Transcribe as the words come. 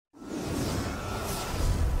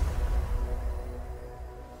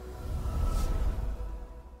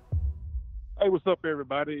Hey, what's up,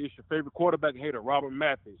 everybody? It's your favorite quarterback hater, Robert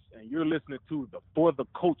Mathis, and you're listening to the For the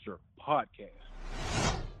Culture podcast.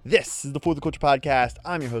 This is the For the Culture podcast.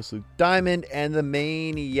 I'm your host, Luke Diamond, and the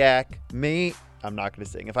maniac. I'm not going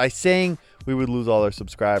to sing. If I sang, we would lose all our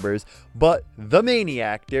subscribers. But the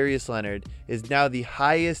maniac, Darius Leonard, is now the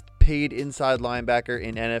highest paid inside linebacker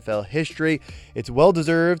in NFL history. It's well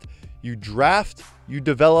deserved. You draft, you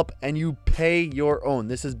develop, and you pay your own.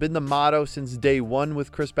 This has been the motto since day one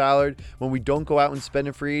with Chris Ballard. When we don't go out and spend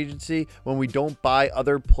in free agency, when we don't buy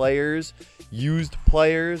other players, used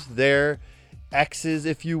players, their X's,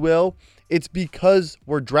 if you will, it's because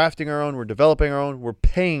we're drafting our own, we're developing our own, we're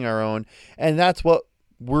paying our own, and that's what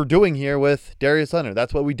we're doing here with Darius Leonard.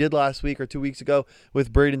 That's what we did last week or 2 weeks ago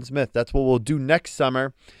with Braden Smith. That's what we'll do next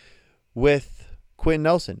summer with Quenton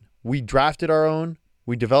Nelson. We drafted our own,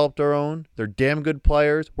 we developed our own, they're damn good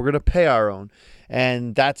players, we're going to pay our own,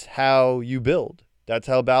 and that's how you build. That's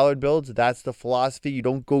how Ballard builds. That's the philosophy. You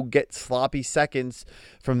don't go get sloppy seconds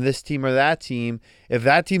from this team or that team. If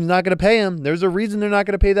that team's not going to pay him, there's a reason they're not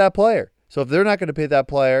going to pay that player. So if they're not going to pay that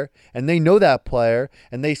player, and they know that player,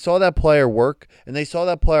 and they saw that player work, and they saw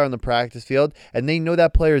that player on the practice field, and they know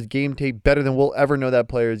that player's game tape better than we'll ever know that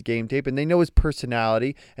player's game tape, and they know his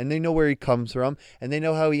personality, and they know where he comes from, and they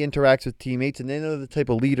know how he interacts with teammates, and they know the type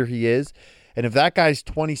of leader he is. And if that guy's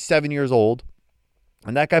 27 years old,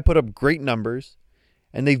 and that guy put up great numbers,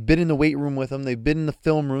 and they've been in the weight room with him, they've been in the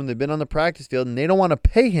film room, they've been on the practice field, and they don't want to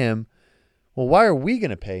pay him, well, why are we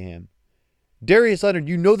going to pay him? Darius Leonard,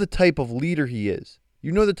 you know the type of leader he is.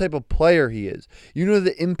 You know the type of player he is. You know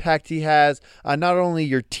the impact he has on not only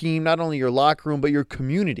your team, not only your locker room, but your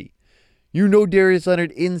community. You know Darius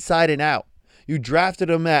Leonard inside and out. You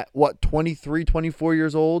drafted him at, 23, 24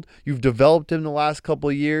 years old? You've developed him the last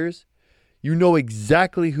couple of years. You know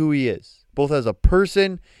exactly who he is, both as a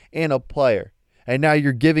person and a player. And now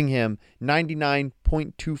you're giving him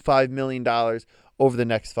 $99.25 million over the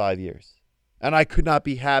next 5 years. And I could not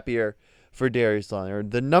be happier for Darius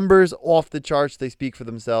Leonard. The numbers off the charts, they speak for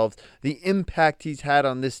themselves. The impact he's had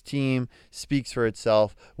on this team speaks for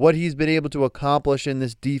itself. What he's been able to accomplish in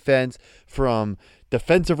this defense, from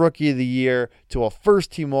Defensive Rookie of the Year to a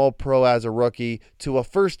first-team All-Pro as a rookie to a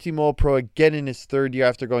first-team All-Pro again in his third year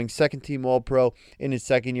after going second-team All-Pro in his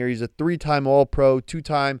second year. He's a three-time All-Pro,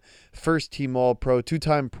 two-time first-team All-Pro,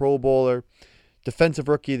 two-time Pro Bowler, Defensive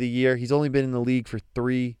Rookie of the Year. He's only been in the league for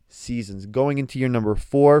 3 seasons. Going into year number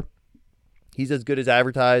 4, he's as good as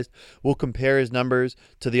advertised. We'll compare his numbers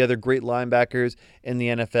to the other great linebackers in the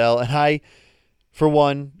NFL. And I, for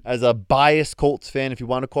one, as a biased Colts fan, if you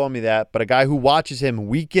want to call me that, but a guy who watches him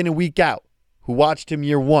week in and week out, who watched him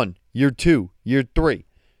year 1, year 2, year 3,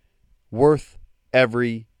 worth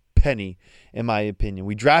every penny, in my opinion.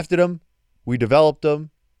 We drafted him. We developed him.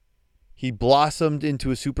 He blossomed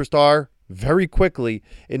into a superstar very quickly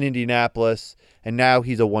in Indianapolis, and now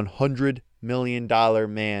he's a $100 million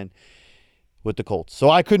man with the Colts. So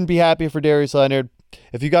I couldn't be happier for Darius Leonard.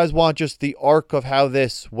 If you guys want just the arc of how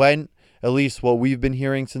this went, at least what we've been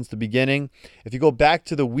hearing since the beginning, if you go back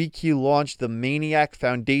to the week he launched the Maniac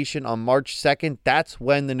Foundation on March 2nd, that's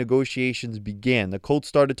when the negotiations began. The Colts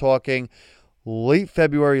started talking late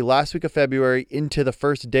February, last week of February, into the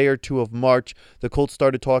first day or two of March. The Colts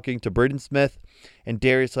started talking to Braden Smith and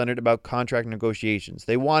Darius Leonard about contract negotiations.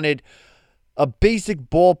 They wanted a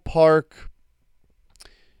basic ballpark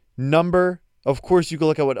number. Of course, you could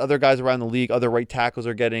look at what other guys around the league, other right tackles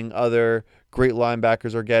are getting, other great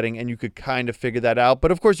linebackers are getting, and you could kind of figure that out.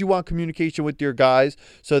 But of course, you want communication with your guys.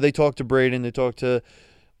 So they talked to Braden, they talked to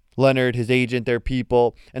Leonard, his agent, their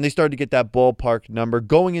people, and they started to get that ballpark number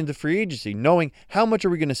going into free agency, knowing how much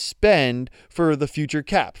are we going to spend for the future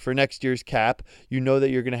cap, for next year's cap. You know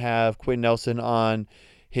that you're going to have Quenton Nelson on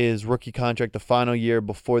his rookie contract the final year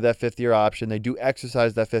before that fifth-year option. They do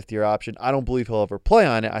exercise that fifth-year option. I don't believe he'll ever play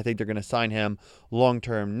on it. I think they're going to sign him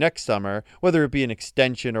long-term next summer, whether it be an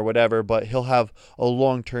extension or whatever, but he'll have a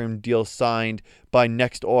long-term deal signed by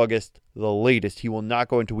next August, the latest. He will not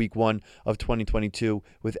go into week 1 of 2022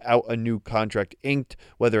 without a new contract inked,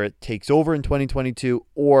 whether it takes over in 2022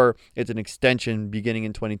 or it's an extension beginning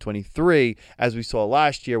in 2023. As we saw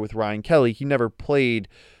last year with Ryan Kelly, he never played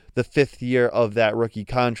the fifth year of that rookie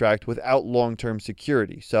contract without long-term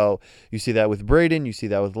security. So you see that with Braden, you see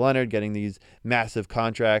that with Leonard getting these massive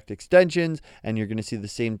contract extensions, and you're going to see the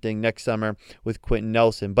same thing next summer with Quenton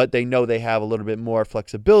Nelson. But they know they have a little bit more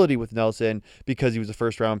flexibility with Nelson because he was a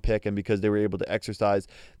first-round pick and because they were able to exercise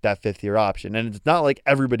that fifth-year option. And it's not like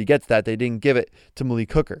everybody gets that. They didn't give it to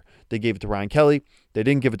Malik Hooker. They gave it to Ryan Kelly. They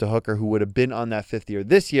didn't give it to Hooker, who would have been on that fifth year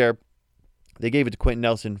this year. They gave it to Quenton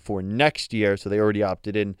Nelson for next year, so they already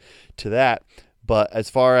opted in to that. But as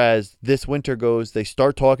far as this winter goes, they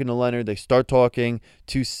start talking to Leonard. They start talking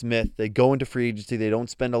to Smith. They go into free agency. They don't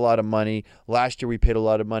spend a lot of money. Last year, we paid a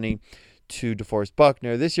lot of money to DeForest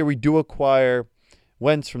Buckner. This year, we do acquire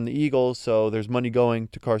Wentz from the Eagles, so there's money going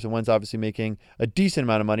to Carson Wentz, obviously making a decent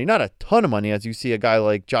amount of money. Not a ton of money, as you see a guy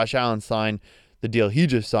like Josh Allen sign the deal he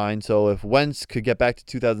just signed. So if Wentz could get back to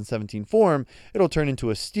 2017 form, it'll turn into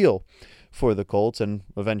a steal for the Colts, and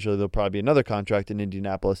eventually there'll probably be another contract in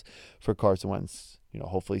Indianapolis for Carson Wentz.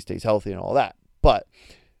 Hopefully he stays healthy and all that. But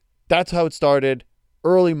that's how it started.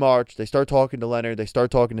 Early March, they start talking to Leonard. They start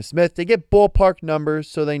talking to Smith. They get ballpark numbers,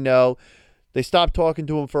 so they know. They stop talking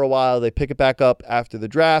to him for a while. They pick it back up after the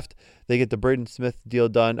draft. They get the Braden Smith deal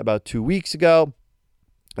done about 2 weeks ago.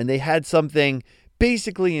 And they had something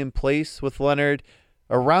basically in place with Leonard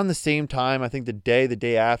around the same time. I think the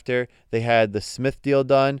day after, they had the Smith deal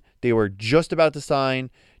done. They were just about to sign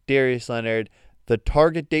Darius Leonard. The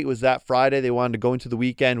target date was that Friday. They wanted to go into the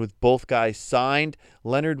weekend with both guys signed.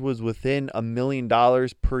 Leonard was within $1 million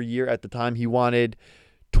per year at the time. He wanted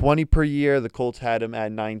 20 per year. The Colts had him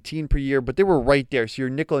at 19 per year, but they were right there. So you're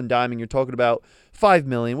nickel and diming. You're talking about $5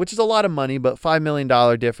 million, which is a lot of money, but $5 million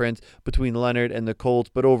difference between Leonard and the Colts.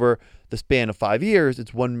 But over the span of 5 years,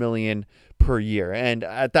 it's $1 million per year. And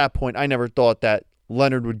at that point, I never thought that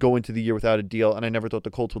Leonard would go into the year without a deal, and I never thought the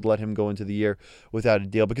Colts would let him go into the year without a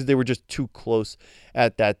deal because they were just too close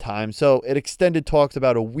at that time. So it extended talks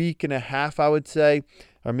about a week and a half, I would say,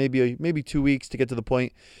 or maybe 2 weeks to get to the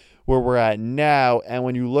point where we're at now. And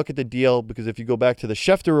when you look at the deal, because if you go back to the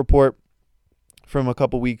Schefter report from a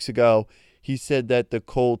couple weeks ago, he said that the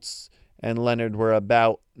Colts and Leonard were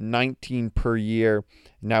about 19 per year.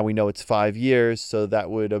 Now we know it's 5 years, so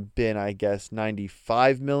that would have been, I guess,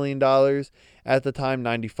 $95 million at the time,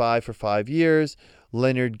 95 for 5 years.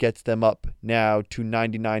 Leonard gets them up now to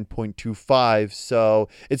 99.25. So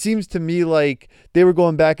it seems to me like they were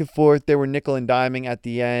going back and forth. They were nickel and diming at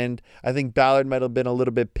the end. I think Ballard might have been a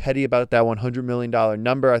little bit petty about that $100 million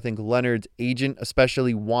number. I think Leonard's agent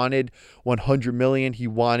especially wanted $100 million. He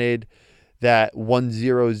wanted that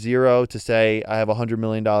 100 to say, I have a $100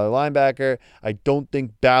 million linebacker. I don't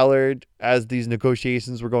think Ballard, as these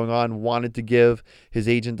negotiations were going on, wanted to give his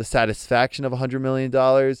agent the satisfaction of $100 million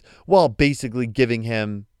while basically giving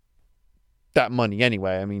him that money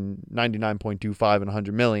anyway. I mean, 99.25 and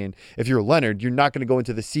 $100 million. If you're Leonard, you're not going to go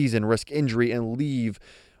into the season, risk injury, and leave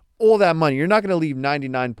all that money. You're not going to leave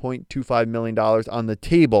 $99.25 million on the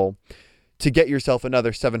table to get yourself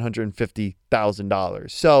another $750,000.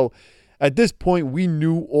 So at this point, we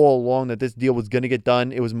knew all along that this deal was going to get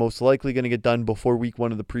done. It was most likely going to get done before week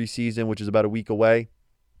 1 of the preseason, which is about a week away,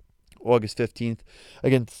 August 15th,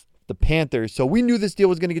 against the Panthers. So we knew this deal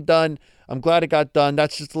was going to get done. I'm glad it got done.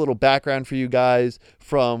 That's just a little background for you guys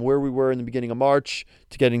from where we were in the beginning of March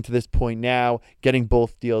to getting to this point now, getting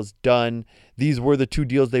both deals done. These were the 2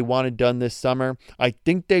 deals they wanted done this summer. I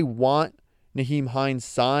think they want Nyheim Hines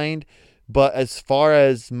signed, but as far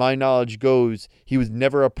as my knowledge goes, he was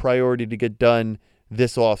never a priority to get done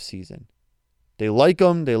this offseason. They like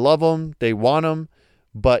him, they love him, they want him,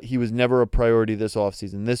 but he was never a priority this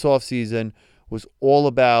offseason. This offseason was all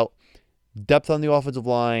about depth on the offensive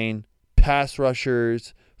line, pass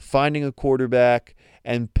rushers, finding a quarterback,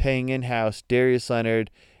 and paying in-house Darius Leonard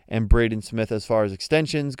and Braden Smith as far as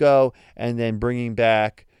extensions go, and then bringing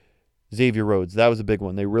back Xavier Rhodes. That was a big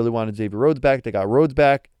one. They really wanted Xavier Rhodes back. They got Rhodes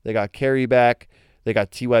back. They got Carey back. They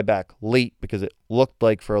got T.Y. back late because it looked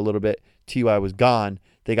like for a little bit T.Y. was gone.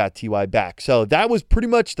 They got T.Y. back. So that was pretty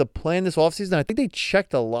much the plan this offseason. I think they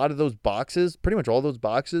checked a lot of those boxes, pretty much all those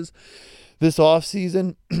boxes this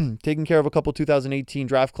offseason, taking care of a couple 2018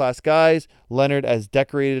 draft class guys. Leonard as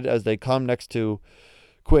decorated as they come next to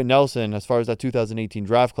Quentin Nelson as far as that 2018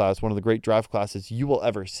 draft class, one of the great draft classes you will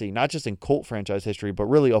ever see, not just in Colt franchise history, but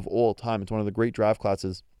really of all time. It's one of the great draft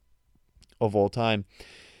classes of all time.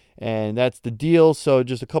 And that's the deal. So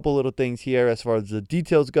just a couple little things here as far as the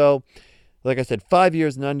details go. Like I said, 5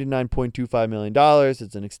 years, $99.25 million.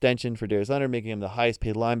 It's an extension for Darius Leonard, making him the highest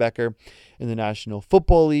paid linebacker in the National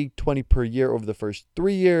Football League, 20 per year over the first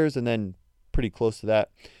 3 years, and then pretty close to that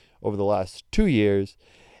over the last 2 years.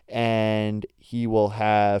 And he will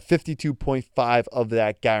have 52.5 of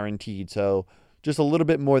that guaranteed. So just a little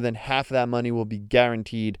bit more than half of that money will be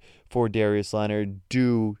guaranteed for Darius Leonard,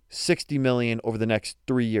 due $60 million over the next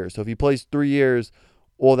 3 years. So if he plays 3 years,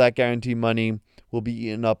 all that guaranteed money will be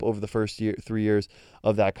eaten up over the first 3 years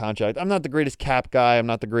of that contract. I'm not the greatest cap guy. I'm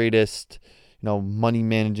not the greatest, money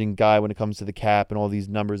managing guy when it comes to the cap and all these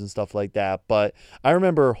numbers and stuff like that. But I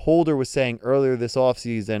remember Holder was saying earlier this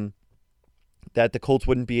offseason that the Colts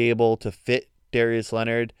wouldn't be able to fit Darius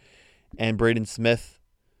Leonard and Braden Smith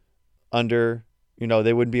under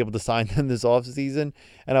they wouldn't be able to sign them this offseason.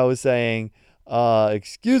 And I was saying,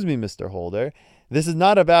 excuse me, Mr. Holder, this is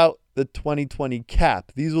not about the 2020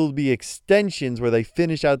 cap. These will be extensions where they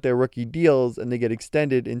finish out their rookie deals and they get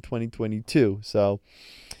extended in 2022. So,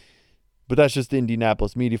 but that's just the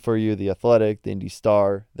Indianapolis media for you, the Athletic, the Indy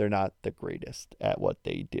Star. They're not the greatest at what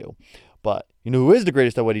they do. But you know who is the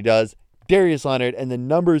greatest at what he does? Darius Leonard, and the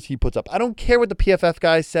numbers he puts up. I don't care what the PFF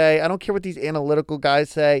guys say. I don't care what these analytical guys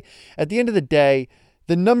say. At the end of the day,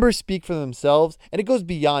 the numbers speak for themselves, and it goes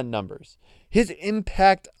beyond numbers. His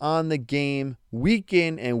impact on the game week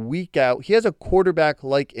in and week out, he has a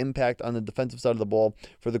quarterback-like impact on the defensive side of the ball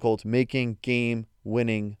for the Colts, making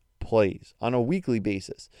game-winning plays on a weekly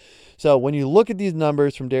basis. So when you look at these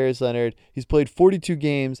numbers from Darius Leonard, he's played 42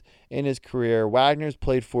 games in his career. Wagner's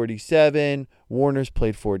played 47. Warner's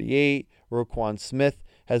played 48. Roquan Smith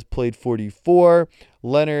has played 44.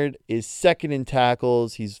 Leonard is second in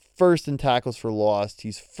tackles. He's first in tackles for loss.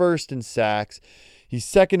 He's first in sacks. He's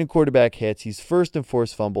second in quarterback hits. He's first in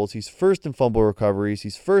forced fumbles. He's first in fumble recoveries.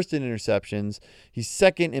 He's first in interceptions. He's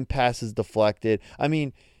second in passes deflected. I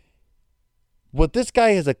mean, what this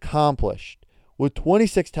guy has accomplished with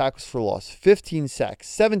 26 tackles for loss, 15 sacks,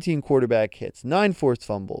 17 quarterback hits, 9 forced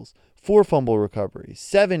fumbles, 4 fumble recoveries,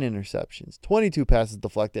 7 interceptions, 22 passes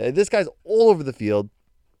deflected. This guy's all over the field.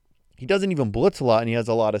 He doesn't even blitz a lot, and he has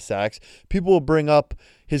a lot of sacks. People will bring up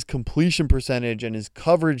his completion percentage and his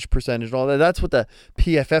coverage percentage and all that. That's what the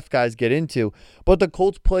PFF guys get into. But the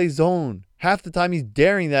Colts play zone. Half the time he's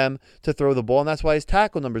daring them to throw the ball, and that's why his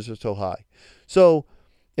tackle numbers are so high. So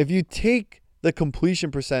if you take the completion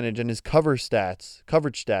percentage and his coverage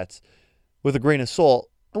stats with a grain of salt,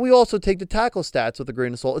 and we also take the tackle stats with a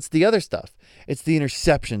grain of salt, it's the other stuff. It's the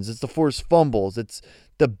interceptions. It's the forced fumbles. It's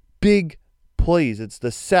the big plays. It's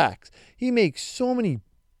the sacks. He makes so many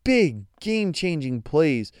big game-changing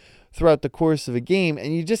plays throughout the course of a game,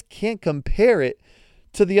 and you just can't compare it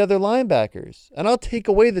to the other linebackers. And I'll take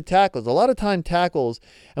away the tackles. A lot of time tackles,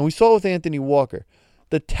 and we saw with Anthony Walker,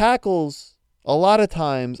 the tackles a lot of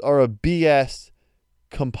times are a BS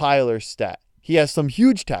compiler stat. He has some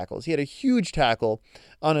huge tackles. He had a huge tackle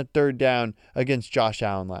on a third down against Josh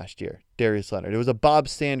Allen last year, Darius Leonard. It was a Bob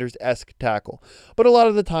Sanders-esque tackle. But a lot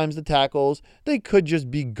of the times the tackles, they could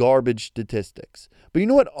just be garbage statistics. But you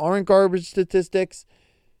know what aren't garbage statistics?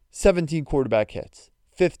 17 quarterback hits,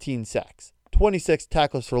 15 sacks, 26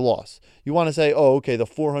 tackles for loss. You want to say, oh, okay, the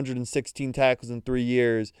 416 tackles in 3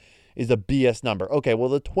 years is a BS number. Okay, well,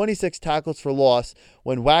 the 26 tackles for loss,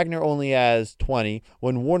 when Wagner only has 20,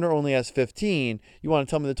 when Warner only has 15, you want to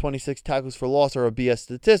tell me the 26 tackles for loss are a BS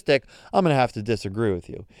statistic, I'm going to have to disagree with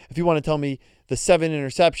you. If you want to tell me the 7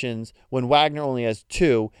 interceptions, when Wagner only has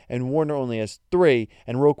 2, and Warner only has 3,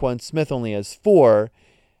 and Roquan Smith only has 4,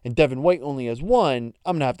 and Devin White only has 1,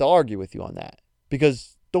 I'm going to have to argue with you on that,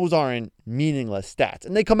 because those aren't meaningless stats,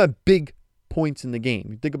 and they come at big points in the game.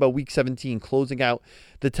 You think about Week 17 closing out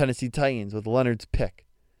the Tennessee Titans with Leonard's pick.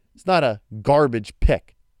 It's not a garbage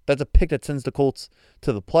pick. That's a pick that sends the Colts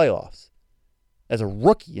to the playoffs as a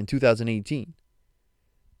rookie in 2018.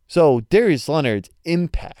 So Darius Leonard's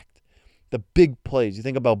impact, the big plays. You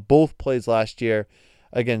think about both plays last year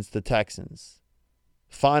against the Texans.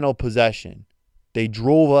 Final possession. They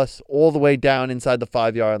drove us all the way down inside the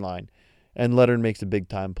 5-yard line, and Leonard makes a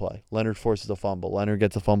big-time play. Leonard forces a fumble. Leonard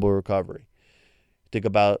gets a fumble recovery. Think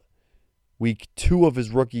about week 2 of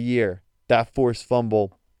his rookie year, that forced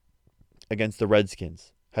fumble against the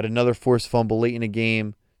Redskins. Had another forced fumble late in the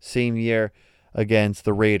game, same year against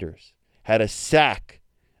the Raiders. Had a sack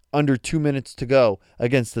under 2 minutes to go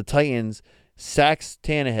against the Titans. Sacks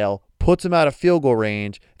Tannehill, puts him out of field goal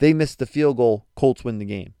range. They miss the field goal. Colts win the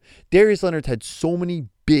game. Darius Leonard had so many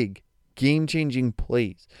big game-changing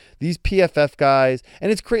plays. These PFF guys,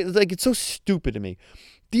 and it's crazy. It's so stupid to me.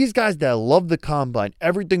 These guys that love the combine,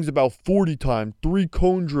 everything's about 40 time,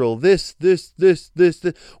 3-cone drill, this.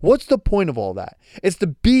 What's the point of all that? It's to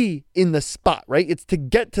be in the spot, right? It's to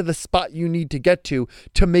get to the spot you need to get to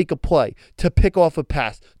make a play, to pick off a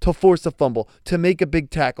pass, to force a fumble, to make a big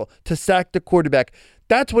tackle, to sack the quarterback.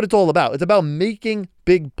 That's what it's all about. It's about making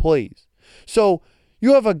big plays. So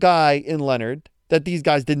you have a guy in Leonard that these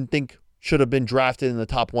guys didn't think should have been drafted in the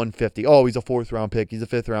top 150. Oh, he's a 4th-round pick. He's a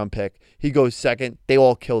 5th-round pick. He goes second. They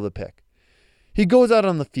all kill the pick. He goes out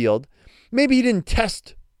on the field. Maybe he didn't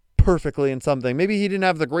test perfectly in something. Maybe he didn't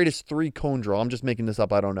have the greatest 3-cone drill. I'm just making this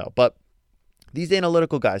up. I don't know. But these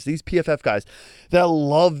analytical guys, these PFF guys that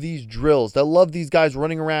love these drills, that love these guys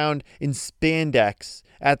running around in spandex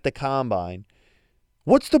at the combine,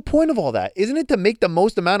 what's the point of all that? Isn't it to make the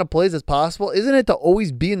most amount of plays as possible? Isn't it to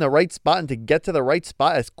always be in the right spot and to get to the right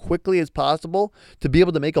spot as quickly as possible to be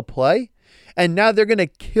able to make a play? And now they're going to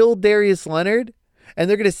kill Darius Leonard and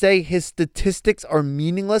they're going to say his statistics are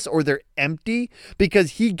meaningless or they're empty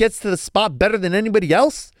because he gets to the spot better than anybody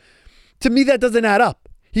else? To me, that doesn't add up.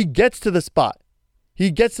 He gets to the spot. He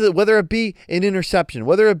gets to whether it be an interception,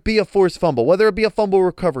 whether it be a forced fumble, whether it be a fumble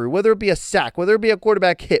recovery, whether it be a sack, whether it be a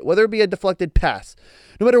quarterback hit, whether it be a deflected pass,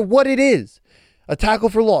 no matter what it is, a tackle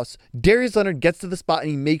for loss, Darius Leonard gets to the spot and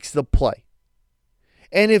he makes the play.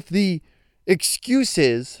 And if the excuse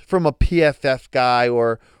is from a PFF guy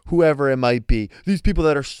or whoever it might be, these people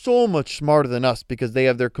that are so much smarter than us because they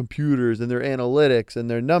have their computers and their analytics and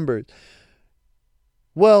their numbers,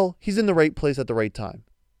 well, he's in the right place at the right time.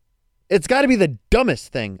 It's got to be the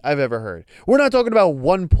dumbest thing I've ever heard. We're not talking about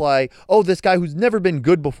one play. Oh, this guy who's never been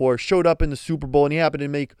good before showed up in the Super Bowl and he happened to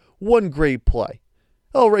make one great play.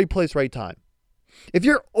 Oh, right place, right time. If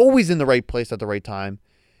you're always in the right place at the right time,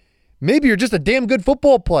 maybe you're just a damn good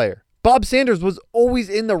football player. Bob Sanders was always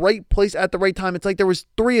in the right place at the right time. It's like there was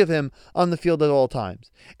 3 of him on the field at all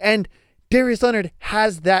times. And Darius Leonard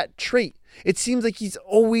has that trait. It seems like he's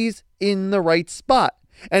always in the right spot.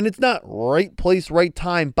 And it's not right place, right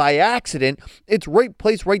time by accident. It's right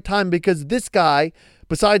place, right time because this guy,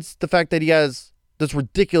 besides the fact that he has this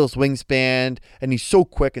ridiculous wingspan and he's so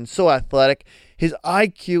quick and so athletic, his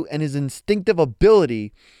IQ and his instinctive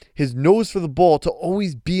ability, his nose for the ball to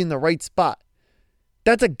always be in the right spot,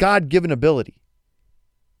 that's a God-given ability.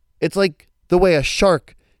 It's like the way a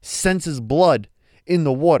shark senses blood in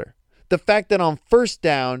the water. The fact that on first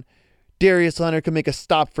down, Darius Leonard can make a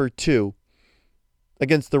stop for 2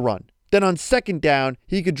 against the run. Then on second down,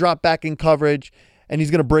 he could drop back in coverage and he's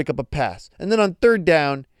going to break up a pass. And then on third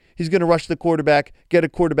down, he's going to rush the quarterback, get a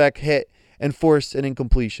quarterback hit, and force an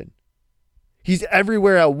incompletion. He's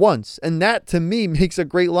everywhere at once. And that, to me, makes a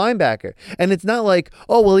great linebacker. And it's not like,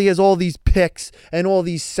 oh, well, he has all these picks and all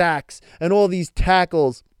these sacks and all these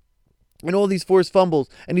tackles and all these forced fumbles,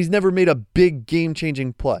 and he's never made a big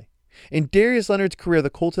game-changing play. In Darius Leonard's career, the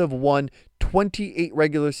Colts have won 28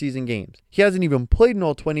 regular season games. He hasn't even played in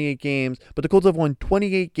all 28 games, but the Colts have won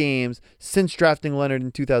 28 games since drafting Leonard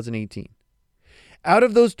in 2018. Out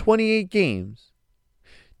of those 28 games,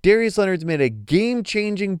 Darius Leonard's made a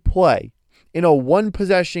game-changing play in a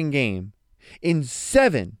one-possession game in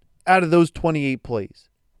 7 out of those 28 plays.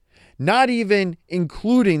 Not even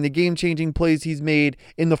including the game-changing plays he's made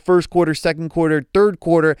in the first quarter, second quarter, third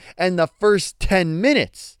quarter, and the first 10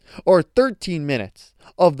 minutes or 13 minutes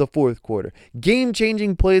of the fourth quarter.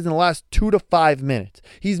 Game-changing plays in the last 2 to 5 minutes.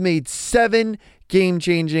 He's made 7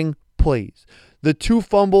 game-changing plays. The 2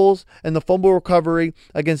 fumbles and the fumble recovery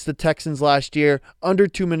against the Texans last year, under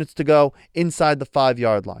 2 minutes to go, inside the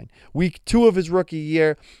 5-yard line. Week 2 of his rookie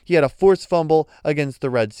year, he had a forced fumble against the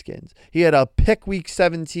Redskins. He had a pick week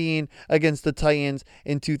 17 against the Titans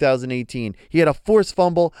in 2018. He had a forced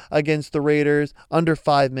fumble against the Raiders, under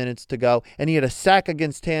 5 minutes to go. And he had a sack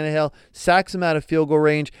against Tannehill, sacks him out of field goal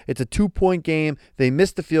range. It's a 2-point game. They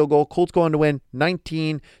missed the field goal. Colts go on to win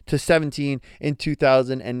 19-17 in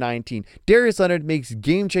 2019. Darius Leonard makes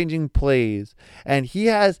game-changing plays, and he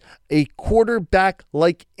has a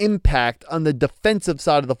quarterback-like impact on the defensive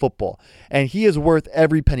side of the football, and he is worth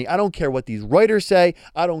every penny. I don't care what these writers say.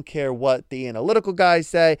 I don't care what the analytical guys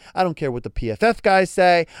say. I don't care what the PFF guys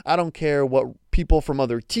say. I don't care what people from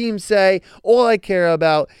other teams say. All I care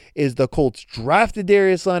about is the Colts drafted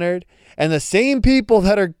Darius Leonard, and the same people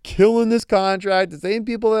that are killing this contract, the same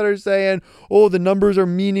people that are saying, oh, the numbers are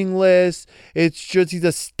meaningless, it's just he's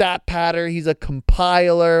a stat patter, he's a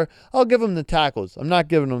compiler. I'll give him the tackles. I'm not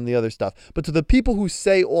giving him the other stuff. But to the people who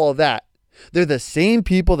say all that, they're the same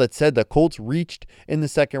people that said the Colts reached in the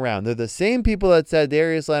second round. They're the same people that said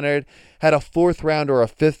Darius Leonard had a 4th round or a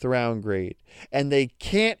 5th round grade. And they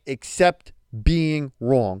can't accept being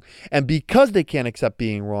wrong. And because they can't accept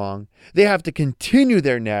being wrong, they have to continue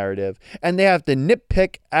their narrative and they have to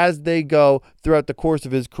nitpick as they go throughout the course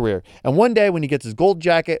of his career. And one day when he gets his gold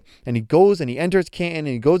jacket and he goes and he enters Canton and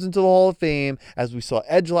he goes into the Hall of Fame, as we saw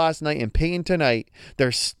Edge last night and Payton tonight,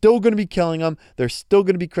 they're still going to be killing him. They're still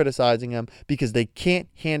going to be criticizing him because they can't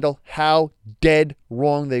handle how dead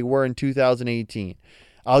wrong they were in 2018.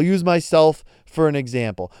 I'll use myself for an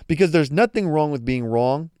example because there's nothing wrong with being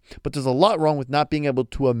wrong, but there's a lot wrong with not being able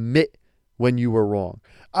to admit when you were wrong.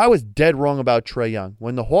 I was dead wrong about Trae Young.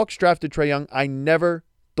 When the Hawks drafted Trae Young, I never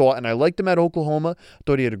thought, and I liked him at Oklahoma,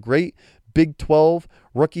 thought he had a great Big 12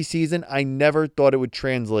 rookie season. I never thought it would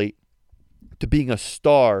translate to being a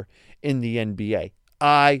star in the NBA.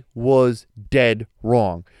 I was dead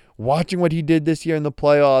wrong. Watching what he did this year in the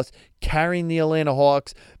playoffs, carrying the Atlanta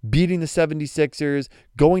Hawks, beating the 76ers,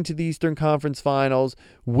 going to the Eastern Conference Finals,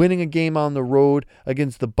 winning a game on the road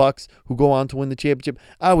against the Bucks, who go on to win the championship.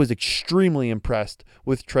 I was extremely impressed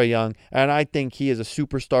with Trae Young, and I think he is a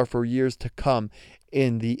superstar for years to come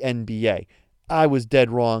in the NBA. I was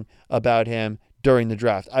dead wrong about him during the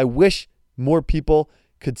draft. I wish more people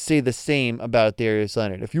could say the same about Darius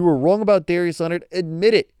Leonard. If you were wrong about Darius Leonard,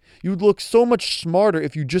 admit it. You'd look so much smarter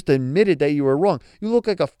if you just admitted that you were wrong. You look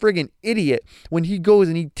like a friggin' idiot when he goes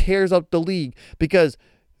and he tears up the league, because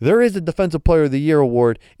there is a Defensive Player of the Year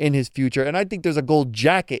award in his future, and I think there's a gold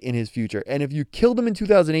jacket in his future. And if you killed him in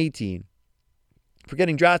 2018 for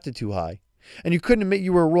getting drafted too high, and you couldn't admit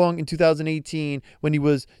you were wrong in 2018 when he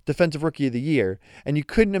was Defensive Rookie of the Year, and you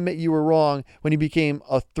couldn't admit you were wrong when he became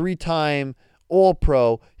a 3-time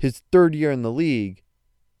All-Pro his third year in the league,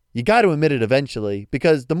 you got to admit it eventually,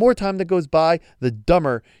 because the more time that goes by, the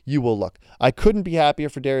dumber you will look. I couldn't be happier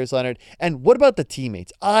for Darius Leonard. And what about the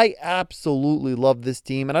teammates? I absolutely love this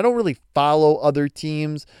team, and I don't really follow other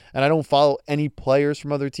teams, and I don't follow any players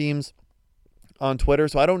from other teams on Twitter,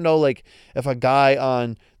 so I don't know, like, if a guy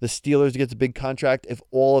on the Steelers gets a big contract, if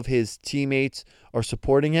all of his teammates are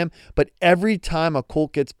supporting him. But every time a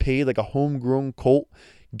Colt gets paid, like a homegrown Colt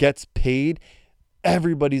gets paid,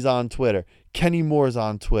 everybody's on Twitter. Kenny Moore's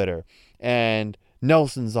on Twitter, and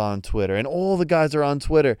Nelson's on Twitter, and all the guys are on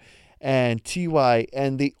Twitter, and TY,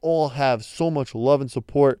 and they all have so much love and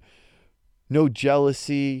support. No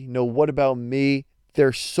jealousy, no what about me.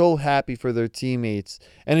 They're so happy for their teammates,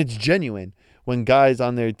 and it's genuine when guys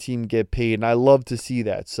on their team get paid, and I love to see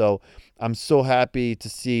that. So I'm so happy to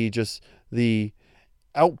see just the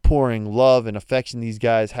outpouring love and affection these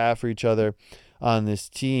guys have for each other on this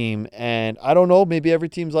team. And I don't know, maybe every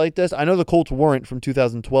team's like this. I know the Colts weren't from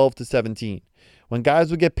 2012 to 17 when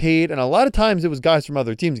guys would get paid, and a lot of times it was guys from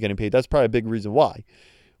other teams getting paid. That's probably a big reason why.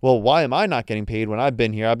 Well, why am I not getting paid when I've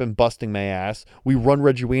been here? I've been busting my ass. We run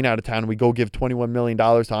Reggie Wayne out of town and we go give $21 million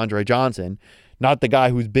to Andre Johnson, not the guy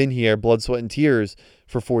who's been here blood, sweat, and tears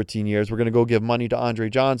for 14 years. We're going to go give money to Andre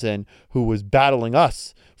Johnson, who was battling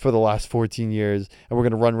us for the last 14 years, and we're going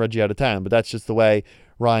to run Reggie out of town. But that's just the way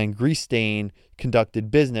Ryan Griesstein conducted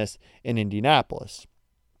business in Indianapolis.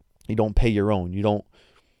 You don't pay your own. You don't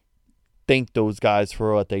thank those guys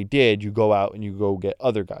for what they did. You go out and you go get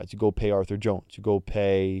other guys. You go pay Arthur Jones. You go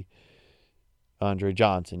pay Andre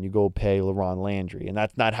Johnson. You go pay LaRon Landry. And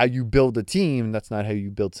that's not how you build a team. That's not how you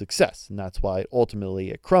build success. And that's why ultimately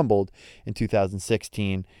it crumbled in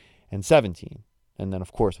 2016 and 17. And then,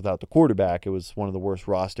 of course, without the quarterback, it was one of the worst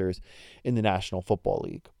rosters in the National Football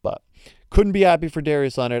League. But couldn't be happy for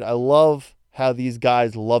Darius Leonard. I love how these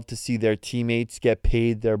guys love to see their teammates get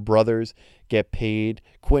paid, their brothers get paid.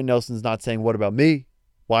 Quentin Nelson's not saying, what about me?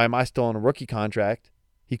 Why am I still on a rookie contract?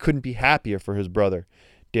 He couldn't be happier for his brother,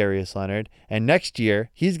 Darius Leonard. And next year,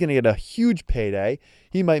 he's going to get a huge payday.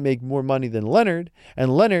 He might make more money than Leonard,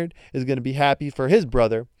 and Leonard is going to be happy for his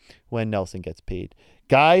brother when Nelson gets paid.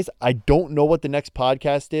 Guys, I don't know what the next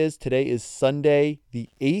podcast is. Today is Sunday the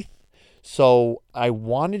 8th, so I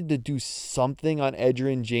wanted to do something on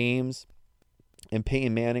Edgerrin James and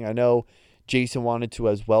Peyton Manning. I know Jason wanted to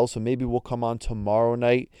as well, so maybe we'll come on tomorrow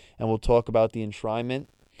night and we'll talk about the enshrinement.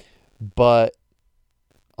 But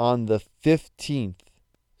on the 15th,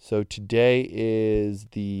 so today is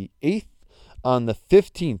the 8th, on the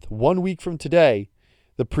 15th, 1 week from today,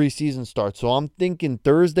 the preseason starts. So I'm thinking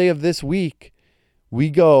Thursday of this week, we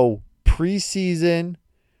go preseason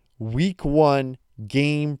week 1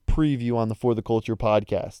 game preview on the For the Culture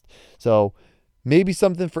podcast. So maybe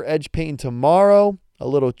something for Edge Payton tomorrow, a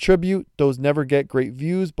little tribute. Those never get great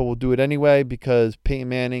views, but we'll do it anyway because Peyton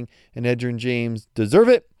Manning and Edgerrin James deserve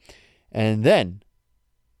it. And then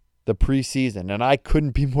the preseason. And I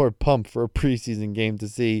couldn't be more pumped for a preseason game to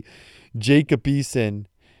see Jacob Eason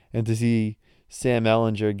and to see Sam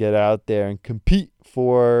Ehlinger get out there and compete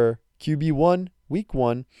for QB1 week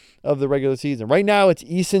 1 of the regular season. Right now it's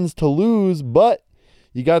Eason's to lose, but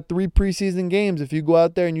you got 3 preseason games. If you go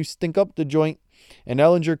out there and you stink up the joint and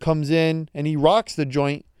Ehlinger comes in and he rocks the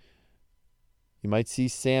joint, you might see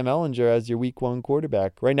Sam Ehlinger as your week 1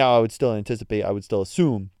 quarterback. Right now I would still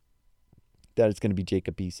assume that it's going to be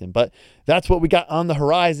Jacob Eason. But that's what we got on the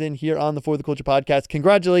horizon here on the For the Culture podcast.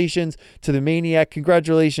 Congratulations to the Maniac.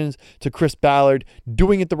 Congratulations to Chris Ballard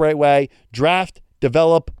doing it the right way. Draft,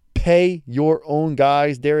 develop, pay your own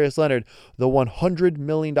guys. Darius Leonard, the $100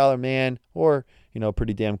 million man, or,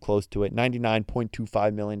 pretty damn close to it,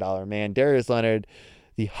 $99.25 million man. Darius Leonard,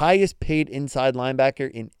 the highest paid inside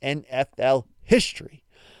linebacker in NFL history.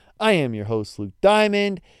 I am your host, Luke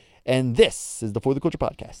Diamond, and this is the For the Culture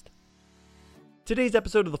podcast. Today's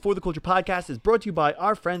episode of the For the Culture podcast is brought to you by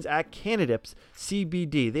our friends at Cannadips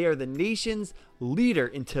CBD. They are the nation's leader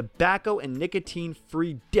in tobacco and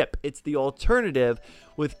nicotine-free dip. It's the alternative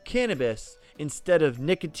with cannabis instead of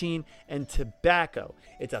nicotine and tobacco.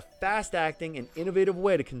 It's a fast-acting and innovative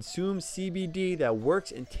way to consume CBD that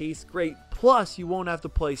works and tastes great. Plus, you won't have to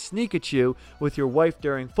play sneak-a-chew with your wife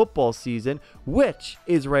during football season, which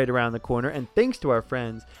is right around the corner. And thanks to our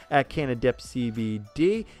friends at Cannadips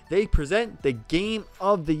CBD, they present the Game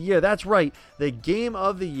of the Year. That's right, the Game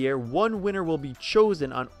of the Year. One winner will be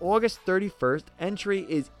chosen on August 31st. Entry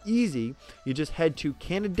is easy. You just head to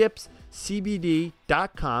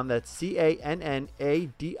CannadipsCBD.com. That's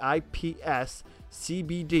CANNADIPS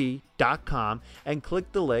CBD.com and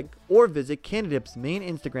click the link, or visit Cannadips' main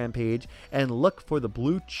Instagram page and look for the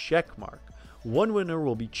blue check mark. One winner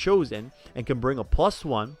will be chosen and can bring a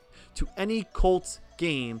 +1 to any Colts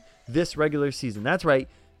game this regular season. That's right,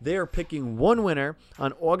 they are picking one winner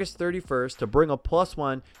on August 31st to bring a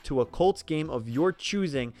 +1 to a Colts game of your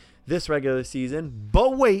choosing this regular season.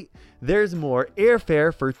 But wait, there's more.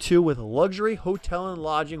 Airfare for two with luxury hotel and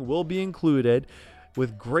lodging will be included,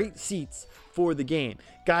 with great seats for the game.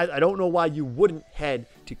 Guys, I don't know why you wouldn't head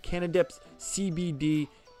to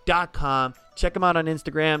CannadipsCBD.com. Check them out on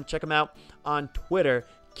Instagram. Check them out on Twitter.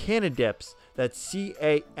 Cannadips, that's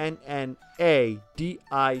CANNADIPS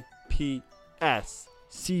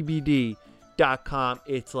CBD.com.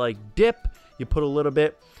 It's like dip. You put a little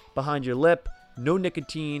bit behind your lip. No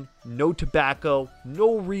nicotine, no tobacco,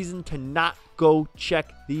 no reason to not go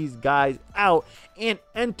check these guys out and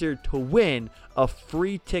enter to win a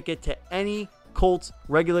free ticket to any Colts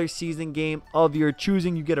regular season game of your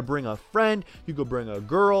choosing. You get to bring a friend, you could bring a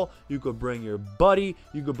girl, you could bring your buddy,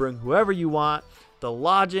 you could bring whoever you want. The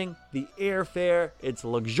lodging, the airfare, it's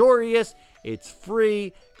luxurious, it's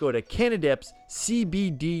free. Go to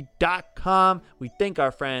CannadipsCBD.com. We thank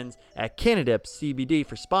our friends at Cannadips CBD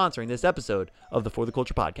for sponsoring this episode of the For the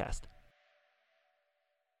Culture podcast.